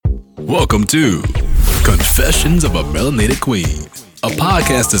Welcome to Confessions of a Melanated Queen, a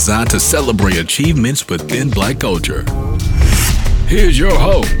podcast designed to celebrate achievements within Black culture. Here's your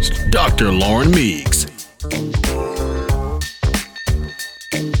host, Dr. Lauren Meeks.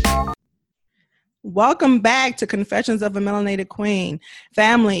 Welcome back to Confessions of a Melanated Queen.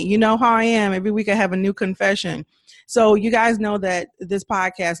 Family, you know how I am. Every week I have a new confession. So you guys know that this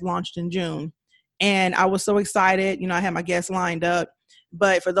podcast launched in June, and I was so excited. I had my guests lined up.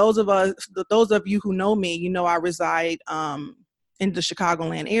 But for those of you who know me, I reside in the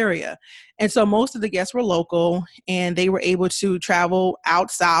Chicagoland area. And so most of the guests were local, and they were able to travel out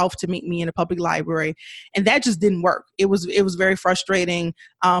south to meet me in a public library. And that just didn't work. It was very frustrating.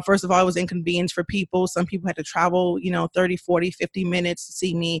 First of all, it was inconvenience for people. Some people had to travel, 30, 40, 50 minutes to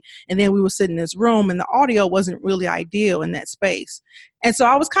see me. And then we would sit in this room, and the audio wasn't really ideal in that space. And so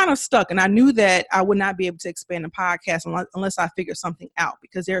I was kind of stuck, and I knew that I would not be able to expand the podcast unless I figured something out,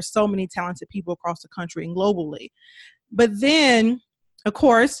 because there are so many talented people across the country and globally. But then, of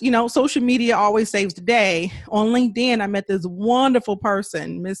course, social media always saves the day. On LinkedIn, I met this wonderful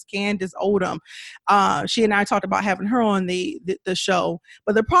person, Miss Candace Odom. She and I talked about having her on the show.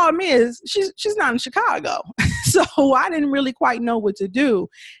 But the problem is she's not in Chicago. So I didn't really quite know what to do.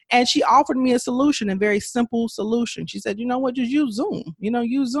 And she offered me a solution, a very simple solution. She said, you know what, just use Zoom.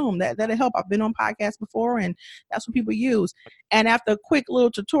 Use Zoom. That'll help. I've been on podcasts before, and that's what people use. And after a quick little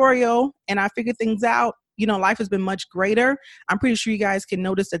tutorial, and I figured things out, life has been much greater. I'm pretty sure you guys can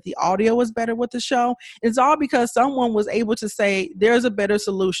notice that the audio is better with the show. It's all because someone was able to say, there's a better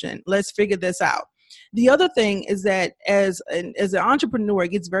solution. Let's figure this out. The other thing is that as an entrepreneur, it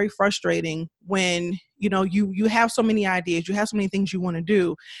gets very frustrating when, you have so many ideas, you have so many things you want to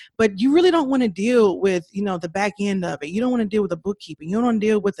do, but you really don't want to deal with, the back end of it. You don't want to deal with the bookkeeping. You don't want to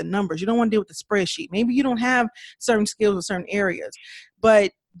deal with the numbers. You don't want to deal with the spreadsheet. Maybe you don't have certain skills in certain areas,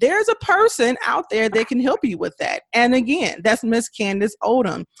 but there's a person out there that can help you with that. And again, that's Miss Candace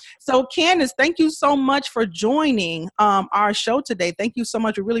Odom. So Candace, thank you so much for joining our show today. Thank you so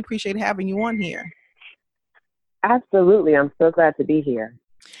much. We really appreciate having you on here. Absolutely. I'm so glad to be here.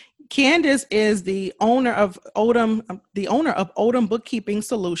 Candace is the owner of Odom Bookkeeping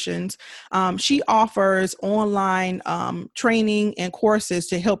Solutions. She offers online training and courses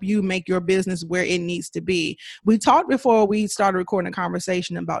to help you make your business where it needs to be. We talked before we started recording a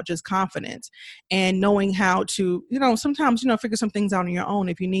conversation about just confidence and knowing how to, sometimes, figure some things out on your own.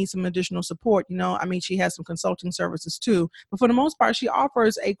 If you need some additional support, she has some consulting services too. But for the most part, she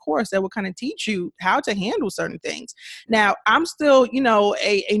offers a course that will kind of teach you how to handle certain things. Now, I'm still,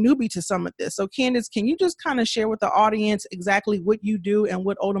 a newbie to some of this. So Candace, can you just kind of share with the audience exactly what you do and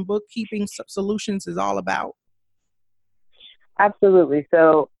what Odom Bookkeeping Solutions is all about? Absolutely.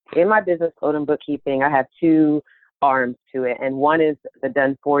 So in my business, Odom Bookkeeping, I have two arms to it. And one is the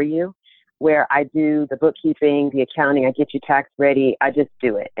done for you, where I do the bookkeeping, the accounting, I get you tax ready. I just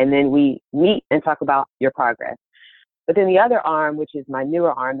do it. And then we meet and talk about your progress. But then the other arm, which is my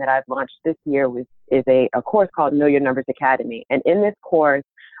newer arm that I've launched this year, is a course called Know Your Numbers Academy. And in this course,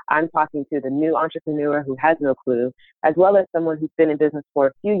 I'm talking to the new entrepreneur who has no clue, as well as someone who's been in business for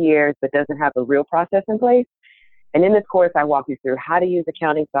a few years but doesn't have a real process in place. And in this course, I walk you through how to use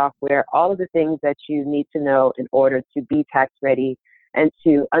accounting software, all of the things that you need to know in order to be tax ready and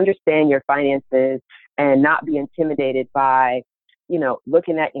to understand your finances and not be intimidated by,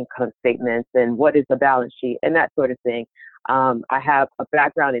 looking at income statements and what is a balance sheet and that sort of thing. I have a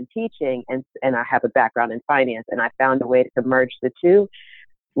background in teaching and I have a background in finance, and I found a way to merge the two,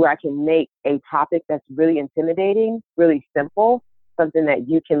 where I can make a topic that's really intimidating, really simple, something that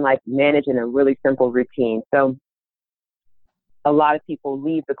you can manage in a really simple routine. So a lot of people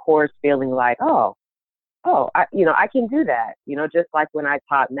leave the course feeling like, I can do that. Just like when I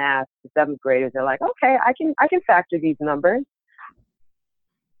taught math to seventh graders, they're like, okay, I can factor these numbers.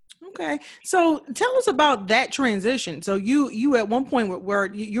 Okay. So tell us about that transition. So you at one point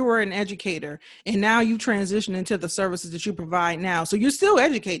where you were an educator, and now you transition into the services that you provide now. So you're still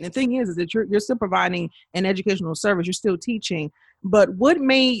educating. The thing is that you're still providing an educational service. You're still teaching. But what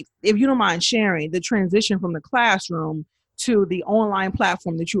made, if you don't mind sharing, the transition from the classroom to the online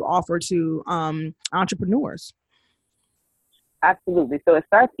platform that you offer to entrepreneurs? Absolutely. So it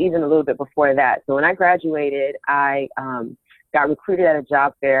starts even a little bit before that. So when I graduated, I got recruited at a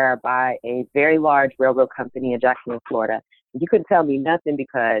job fair by a very large railroad company in Jacksonville, Florida. You couldn't tell me nothing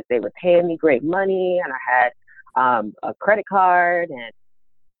because they were paying me great money, and I had a credit card, and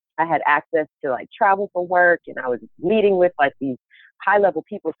I had access to travel for work, and I was meeting with these high level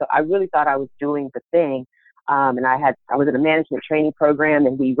people. So I really thought I was doing the thing. And I was in a management training program,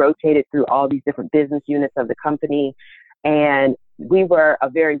 and we rotated through all these different business units of the company. And we were a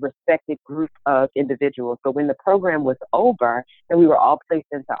very respected group of individuals. So when the program was over and we were all placed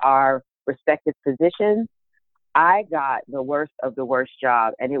into our respective positions, I got the worst of the worst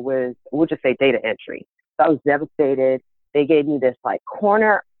job. And it was, we'll just say, data entry. So I was devastated. They gave me this like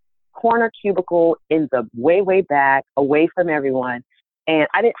corner cubicle in the way back, away from everyone. And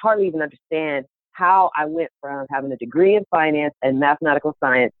I didn't hardly even understand how I went from having a degree in finance and mathematical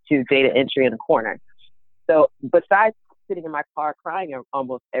science to data entry in a corner. So besides sitting in my car crying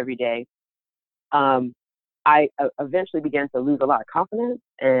almost every day, I eventually began to lose a lot of confidence.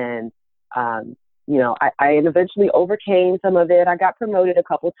 And, I eventually overcame some of it. I got promoted a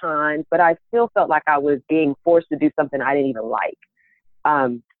couple times, but I still felt like I was being forced to do something I didn't even like.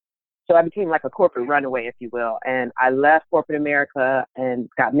 So I became like a corporate runaway, if you will. And I left corporate America and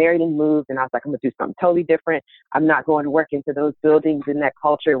got married and moved. And I was like, I'm going to do something totally different. I'm not going to work into those buildings in that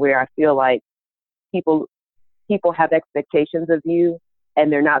culture where I feel like people have expectations of you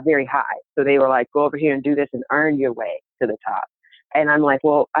and they're not very high. So they were like, go over here and do this and earn your way to the top. And I'm like,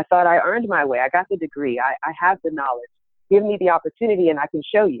 well, I thought I earned my way. I got the degree. I have the knowledge. Give me the opportunity and I can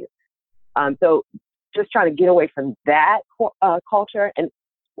show you. So just trying to get away from that culture. And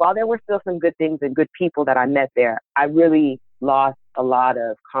while there were still some good things and good people that I met there, I really lost a lot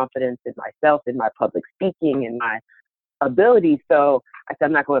of confidence in myself, in my public speaking, in my ability. So I said,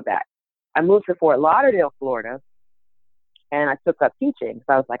 I'm not going back. I moved to Fort Lauderdale, Florida, and I took up teaching.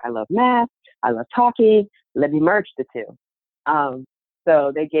 So I was like, I love math. I love talking. Let me merge the two.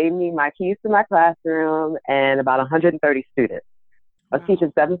 So they gave me my keys to my classroom and about 130 students. I was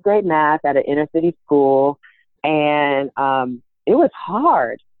teaching 7th grade math at an inner city school. And it was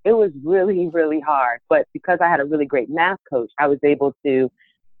hard. It was really, really hard. But because I had a really great math coach, I was able to,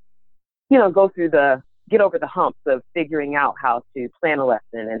 get over the humps of figuring out how to plan a lesson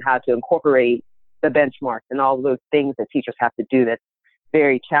and how to incorporate the benchmarks and all those things that teachers have to do that's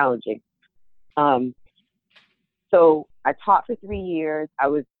very challenging. So I taught for 3 years. I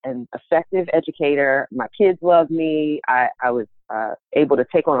was an effective educator. My kids loved me. I was able to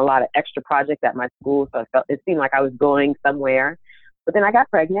take on a lot of extra projects at my school. So it seemed like I was going somewhere. But then I got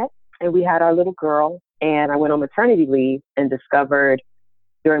pregnant and we had our little girl, and I went on maternity leave and discovered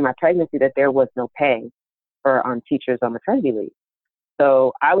during my pregnancy that there was no pay for teachers on maternity leave.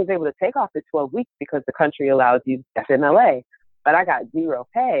 So I was able to take off the 12 weeks because the country allows you FMLA, but I got zero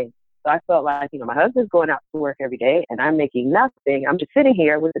pay. So I felt like, my husband's going out to work every day and I'm making nothing. I'm just sitting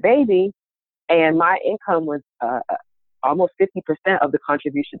here with the baby, and my income was almost 50% of the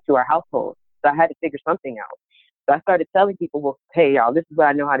contribution to our household. So I had to figure something out. So I started telling people, well, hey, y'all, this is what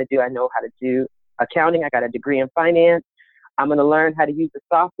I know how to do. I know how to do accounting. I got a degree in finance. I'm going to learn how to use the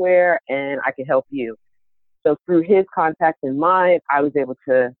software and I can help you. So through his contacts and mine, I was able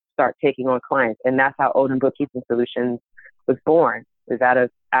to start taking on clients. And that's how Odin Bookkeeping Solutions was born. It was out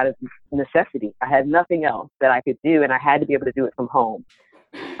of necessity. I had nothing else that I could do, and I had to be able to do it from home.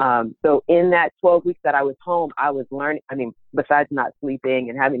 So in that 12 weeks that I was home, I was learning, besides not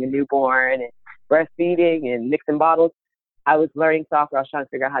sleeping and having a newborn and breastfeeding and mixing bottles, I was learning software. I was trying to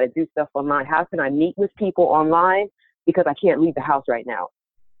figure out how to do stuff online. How can I meet with people online? Because I can't leave the house right now.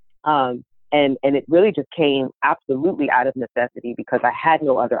 And it really just came absolutely out of necessity because I had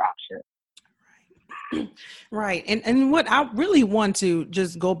no other option. Right. And what I really want to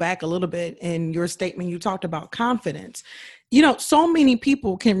just go back a little bit in your statement, you talked about confidence. So many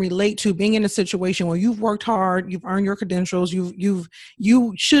people can relate to being in a situation where you've worked hard, you've earned your credentials,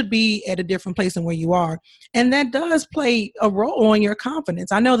 you should be at a different place than where you are. And that does play a role on your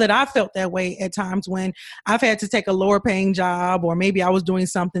confidence. I know that I felt that way at times when I've had to take a lower paying job, or maybe I was doing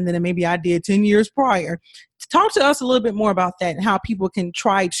something that maybe I did 10 years prior. Talk to us a little bit more about that and how people can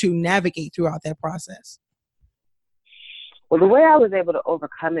try to navigate throughout that process. Well, the way I was able to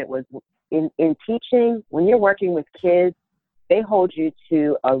overcome it was in teaching. When you're working with kids, they hold you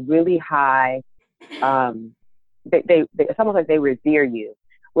to a really high, it's almost like they revere you.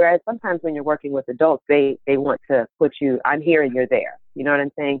 Whereas sometimes when you're working with adults, they want to put you, I'm here and you're there. You know what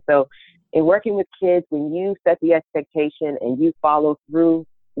I'm saying? So in working with kids, when you set the expectation and you follow through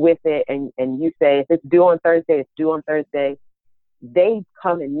with it and you say, if it's due on Thursday, it's due on Thursday, they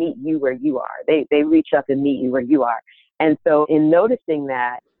come and meet you where you are. They reach up and meet you where you are. And so in noticing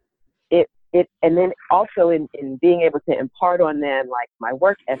that, and then also in being able to impart on them like my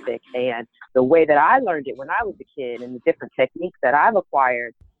work ethic and the way that I learned it when I was a kid and the different techniques that I've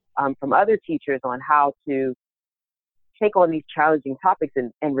acquired from other teachers on how to take on these challenging topics.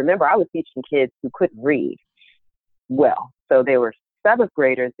 And remember, I was teaching kids who couldn't read well. So they were 7th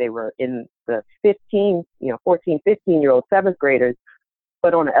graders. They were in the 14, 15-year-old 7th graders,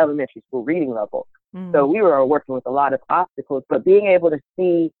 but on an elementary school reading level. So we were working with a lot of obstacles, but being able to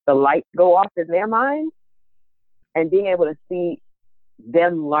see the light go off in their minds and being able to see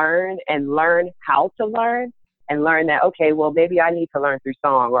them learn and learn how to learn and learn that, okay, well, maybe I need to learn through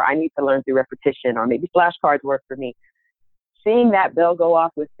song, or I need to learn through repetition, or maybe flashcards work for me. Seeing that bell go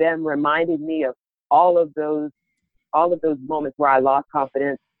off with them reminded me of all of those moments where I lost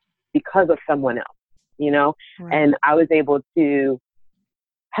confidence because of someone else, you know, Right. and I was able to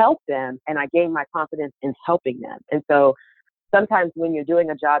help them, and I gained my confidence in helping them. And so sometimes when you're doing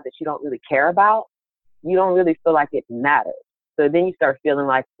a job that you don't really care about, you don't really feel like it matters. So then you start feeling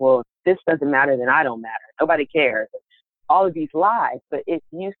like, well, if this doesn't matter, then I don't matter. Nobody cares. All of these lies. But if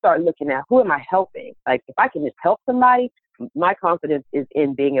you start looking at, who am I helping? Like, if I can just help somebody, my confidence is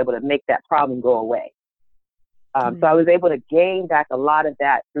in being able to make that problem go away. So I was able to gain back a lot of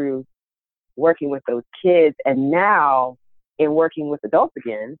that through working with those kids. And now in working with adults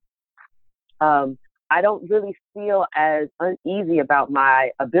again, I don't really feel as uneasy about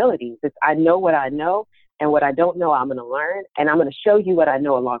my abilities. I know what I know, and what I don't know, I'm going to learn, and I'm going to show you what I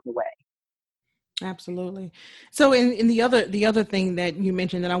know along the way. Absolutely. So in the other thing that you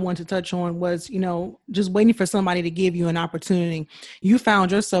mentioned that I wanted to touch on was, you know, just waiting for somebody to give you an opportunity. You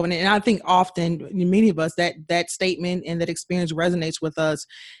found yourself, and I think often, many of us, that statement and that experience resonates with us.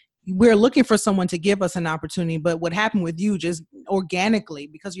 We're looking for someone to give us an opportunity, but what happened with you, just organically,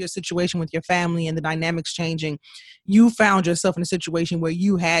 because of your situation with your family and the dynamics changing, you found yourself in a situation where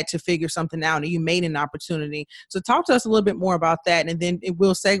you had to figure something out and you made an opportunity. So talk to us a little bit more about that, and then it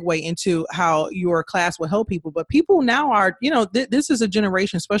will segue into how your class will help people. But people now are, you know, this is a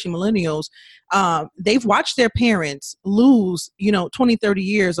generation, especially millennials, they've watched their parents lose, you know, 20, 30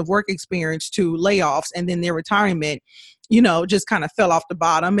 years of work experience to layoffs, and then their retirement, you know, just kind of fell off the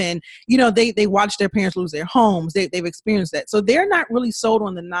bottom. And, you know, they watched their parents lose their homes. They've experienced that. So they're not really sold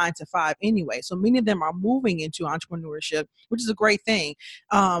on the 9 to 5 anyway. So many of them are moving into entrepreneurship, which is a great thing.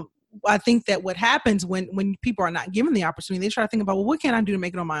 I think that what happens when people are not given the opportunity, they try to think about, well, what can I do to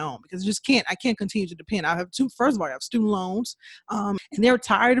make it on my own? Because I can't continue to depend. First of all, I have student loans, and they're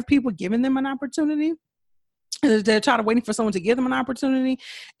tired of people giving them an opportunity. They're tired of waiting for someone to give them an opportunity.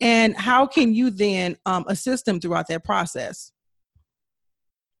 And how can you then assist them throughout that process?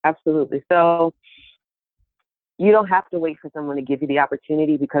 Absolutely. So you don't have to wait for someone to give you the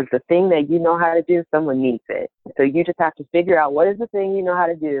opportunity, because the thing that you know how to do, someone needs it. So you just have to figure out, what is the thing you know how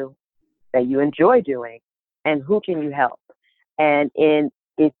to do that you enjoy doing, and who can you help? And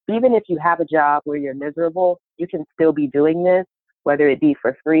even if you have a job where you're miserable, you can still be doing this, whether it be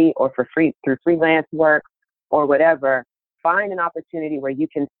for free or for free through freelance work or whatever. Find an opportunity where you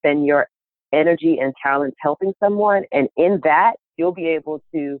can spend your energy and talents helping someone. And in that, you'll be able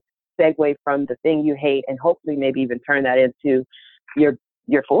to segue from the thing you hate and hopefully maybe even turn that into your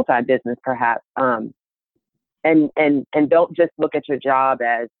full-time business, perhaps. And don't just look at your job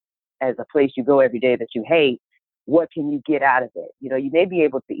as a place you go every day that you hate. What can you get out of it? You know, you may be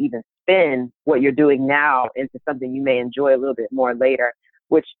able to even spin what you're doing now into something you may enjoy a little bit more later,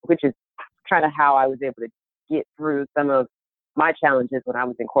 which is kind of how I was able to get through some of my challenges when I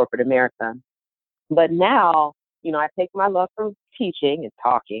was in corporate America. But now, you know, I take my love for teaching and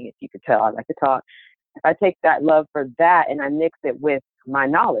talking. If you could tell, I like to talk. I take that love for that and I mix it with my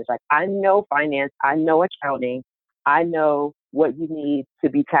knowledge. Like, I know finance, I know accounting, I know what you need to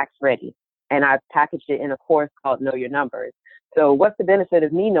be tax ready. And I've packaged it in a course called Know Your Numbers. So what's the benefit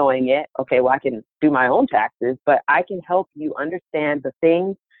of me knowing it? Okay, well, I can do my own taxes, but I can help you understand the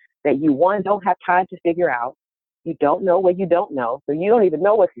things that you, one, don't have time to figure out. You don't know what you don't know, so you don't even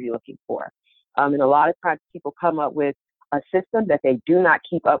know what you're looking for. And a lot of times people come up with a system that they do not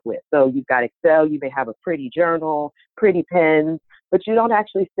keep up with. So you've got Excel, you may have a pretty journal, pretty pens, but you don't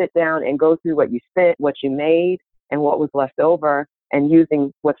actually sit down and go through what you spent, what you made, and what was left over, and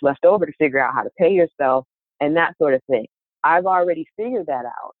using what's left over to figure out how to pay yourself and that sort of thing. I've already figured that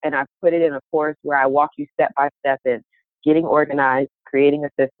out, and I've put it in a course where I walk you step by step in getting organized, creating a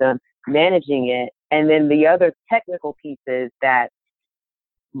system, managing it, and then the other technical pieces that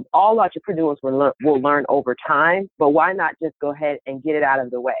all entrepreneurs will learn over time, but why not just go ahead and get it out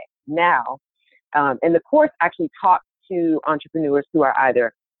of the way now? And the course actually talks to entrepreneurs who are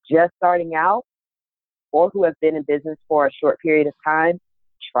either just starting out or who have been in business for a short period of time,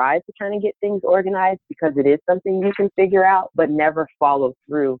 tries to kind of get things organized, because it is something you can figure out, but never follow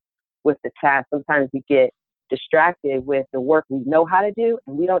through with the task. Sometimes we get distracted with the work we know how to do,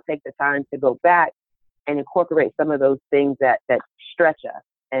 and we don't take the time to go back and incorporate some of those things that stretch us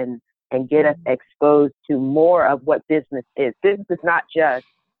and get us exposed to more of what business is. Business is not just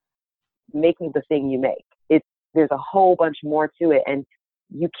making the thing you make. There's a whole bunch more to it. And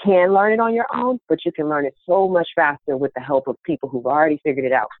You can learn it on your own, but you can learn it so much faster with the help of people who've already figured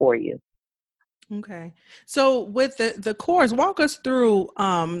it out for you. Okay. So with the course, walk us through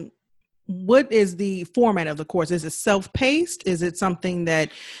what is the format of the course? Is it self-paced? Is it something that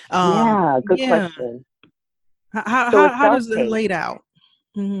Good question. So How does it laid out?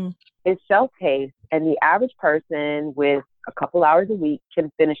 Mm-hmm. It's self-paced, and the average person with a couple hours a week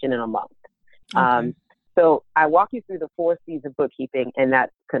can finish it in a month. Okay. So I walk you through the 4 C's of bookkeeping, and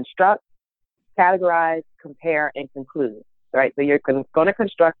that's construct, categorize, compare, and conclude. Right? So you're going to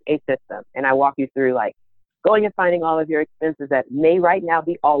construct a system, and I walk you through like going and finding all of your expenses that may right now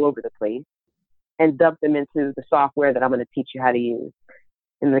be all over the place and dump them into the software that I'm going to teach you how to use.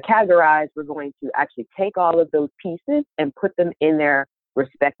 In the categorize, we're going to actually take all of those pieces and put them in their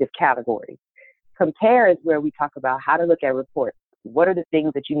respective categories. Compare is where we talk about how to look at reports. What are the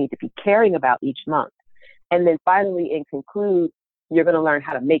things that you need to be caring about each month? And then finally, in conclude, you're going to learn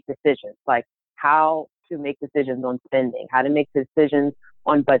how to make decisions, like how to make decisions on spending, how to make decisions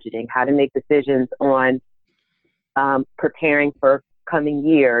on budgeting, how to make decisions on preparing for coming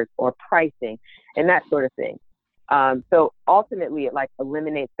years or pricing and that sort of thing. So ultimately, it like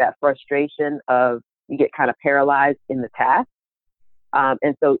eliminates that frustration of you get kind of paralyzed in the task.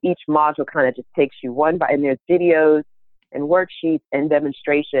 And so each module kind of just takes you one by, and there's videos and worksheets and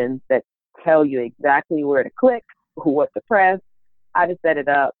demonstrations that tell you exactly where to click, what to press, how to set it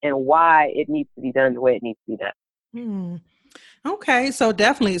up, and why it needs to be done the way it needs to be done. Okay, so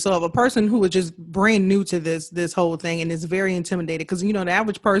definitely. So if a person who is just brand new to this whole thing and is very intimidated, because the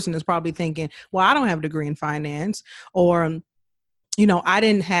average person is probably thinking, well, I don't have a degree in finance, or I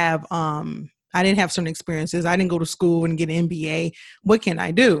didn't have certain experiences. I didn't go to school and get an MBA. What can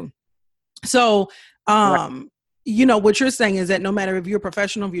I do? So right. What you're saying is that no matter if you're a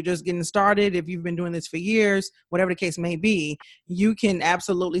professional, if you're just getting started, if you've been doing this for years, whatever the case may be, you can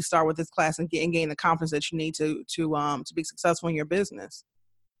absolutely start with this class and gain the confidence that you need to be successful in your business.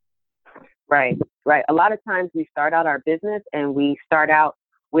 Right. A lot of times we start out our business and we start out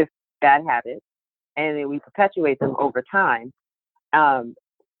with bad habits and then we perpetuate them over time.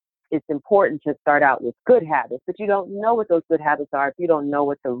 It's important to start out with good habits, but you don't know what those good habits are. If you don't know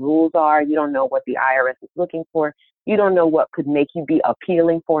what the rules are, you don't know what the IRS is looking for, you don't know what could make you be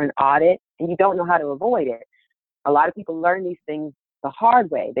appealing for an audit, and you don't know how to avoid it. A lot of people learn these things the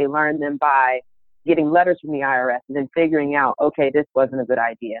hard way. They learn them by getting letters from the IRS and then figuring out, okay, this wasn't a good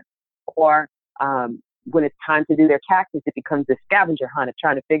idea. Or when it's time to do their taxes, it becomes a scavenger hunt of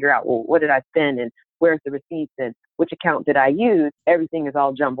trying to figure out, well, what did I spend and where's the receipts and which account did I use? Everything is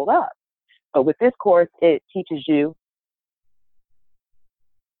all jumbled up. But with this course, it teaches you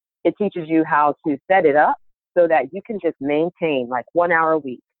how to set it up so that you can just maintain like 1 hour a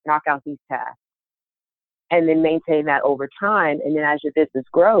week, knock out these tasks, and then maintain that over time. And then as your business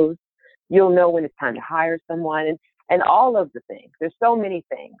grows, you'll know when it's time to hire someone and all of the things. There's so many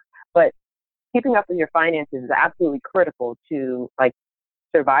things, but keeping up with your finances is absolutely critical to like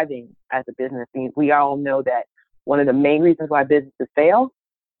surviving as a business. I mean, we all know that one of the main reasons why businesses fail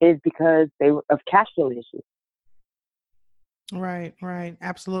is because of cash flow issues. Right.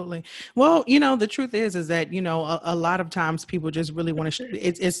 Absolutely. Well, the truth is that, a lot of times people just really want to,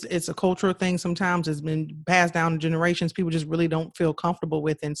 it's a cultural thing. Sometimes it's been passed down generations. People just really don't feel comfortable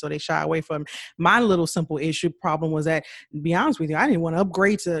with it. And so they shy away from it. My little simple problem was that, to be honest with you, I didn't want to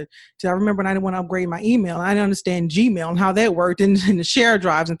upgrade I remember when I didn't want to upgrade my email. I didn't understand Gmail and how that worked and the share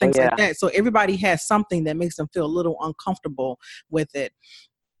drives and things like that. So everybody has something that makes them feel a little uncomfortable with it.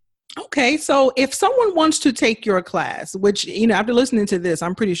 Okay, so if someone wants to take your class, which, after listening to this,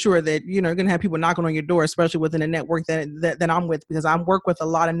 I'm pretty sure that, you're going to have people knocking on your door, especially within the network that I'm with, because I work with a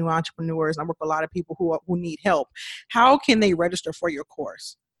lot of new entrepreneurs and I work with a lot of people who need help. How can they register for your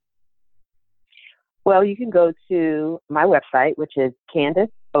course? Well, you can go to my website, which is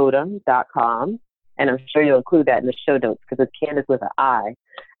CandiceOdom.com, and I'm sure you'll include that in the show notes because it's Candice with an I,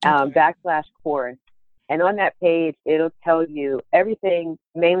 /course. And on that page, it'll tell you everything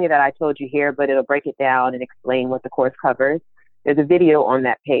mainly that I told you here, but it'll break it down and explain what the course covers. There's a video on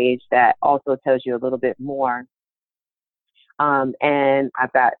that page that also tells you a little bit more. And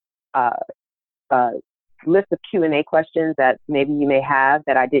I've got a list of Q&A questions that maybe you may have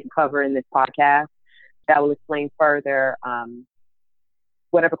that I didn't cover in this podcast that will explain further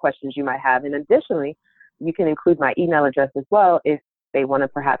whatever questions you might have. And additionally, you can include my email address as well if they want to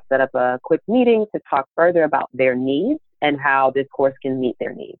perhaps set up a quick meeting to talk further about their needs and how this course can meet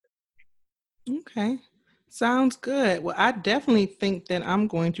their needs. Okay. Sounds good. Well, I definitely think that I'm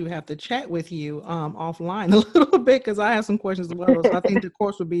going to have to chat with you offline a little bit because I have some questions as well. So I think the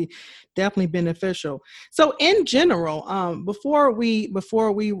course would be definitely beneficial. So in general, before we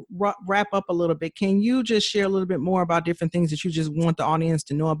wrap up a little bit, can you just share a little bit more about different things that you just want the audience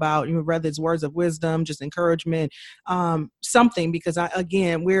to know about? You know, whether it's words of wisdom, just encouragement, something. Because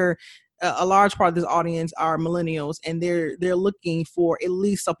we're a large part of this audience are millennials, and they're looking for at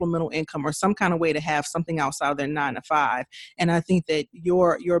least supplemental income or some kind of way to have something outside of their 9 to 5. And I think that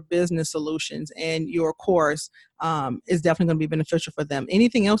your business solutions and your course is definitely going to be beneficial for them.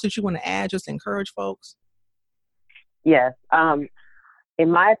 Anything else that you want to add, just to encourage folks? Yes.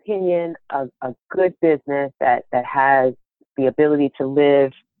 In my opinion, a good business that has the ability to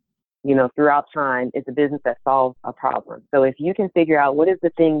live, you know, throughout time is a business that solves a problem. So if you can figure out what is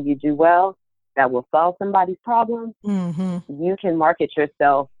the thing you do well that will solve somebody's problem, you can market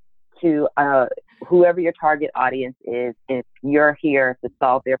yourself to whoever your target audience is if you're here to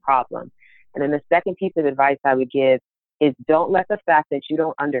solve their problem. And then the second piece of advice I would give is don't let the fact that you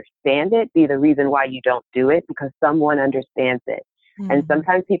don't understand it be the reason why you don't do it, because someone understands it. And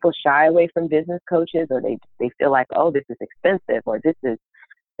sometimes people shy away from business coaches, or they feel like, oh, this is expensive, or this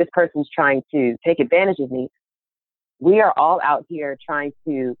person's trying to take advantage of me. We are all out here trying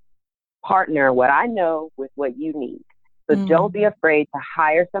to partner what I know with what you need. So don't be afraid to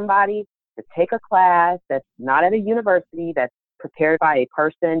hire somebody to take a class that's not at a university, that's prepared by a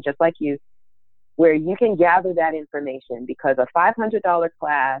person just like you, where you can gather that information, because a $500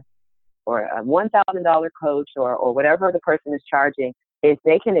 class or a $1,000 coach or whatever the person is charging, if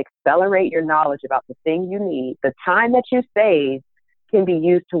they can accelerate your knowledge about the thing you need, the time that you save can be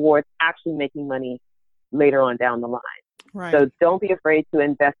used towards actually making money later on down the line. Right. So don't be afraid to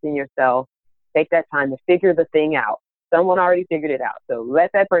invest in yourself. Take that time to figure the thing out. Someone already figured it out. So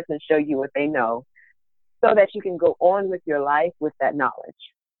let that person show you what they know so that you can go on with your life with that knowledge.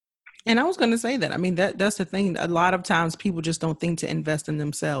 And I was going to say that. I mean, that's the thing. A lot of times people just don't think to invest in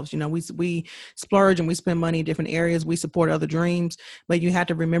themselves. You know, we splurge and we spend money in different areas. We support other dreams, but you have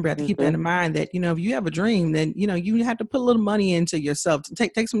to remember, have to keep that in mind that, you know, if you have a dream, then, you know, you have to put a little money into yourself.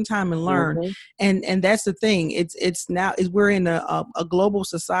 Take some time and learn. And that's the thing. We're in a global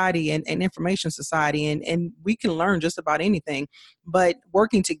society and information society, and we can learn just about anything, but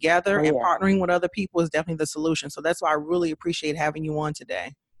working together and partnering with other people is definitely the solution. So that's why I really appreciate having you on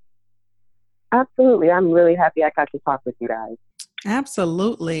today. Absolutely. I'm really happy I got to talk with you guys.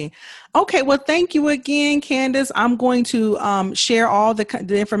 Absolutely. Okay. Well, thank you again, Candace. I'm going to share all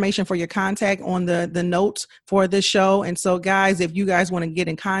the information for your contact on the notes for this show. And so, guys, if you guys want to get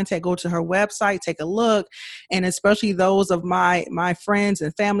in contact, go to her website, take a look. And especially those of my friends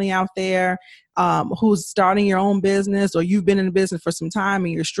and family out there who's starting your own business, or you've been in the business for some time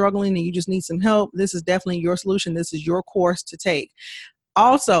and you're struggling and you just need some help, this is definitely your solution. This is your course to take.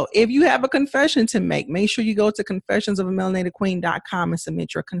 Also, if you have a confession to make sure you go to confessionsofamelanedequeen.com and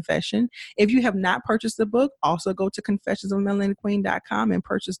submit your confession. If you have not purchased the book, also go to confessionsofamelanedequeen.com and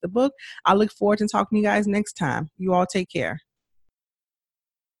purchase the book. I look forward to talking to you guys next time. You all take care.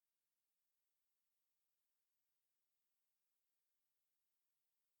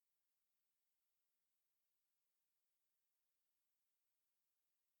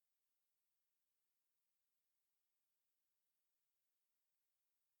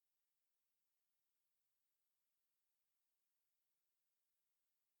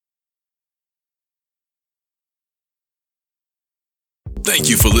 Thank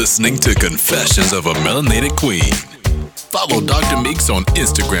you for listening to Confessions of a Melanated Queen. Follow Dr. Meeks on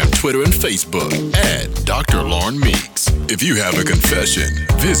Instagram, Twitter, and Facebook at Dr. Lauren Meeks. If you have a confession,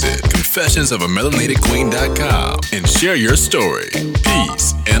 visit confessionsofamelanedequeen.com and share your story. Peace.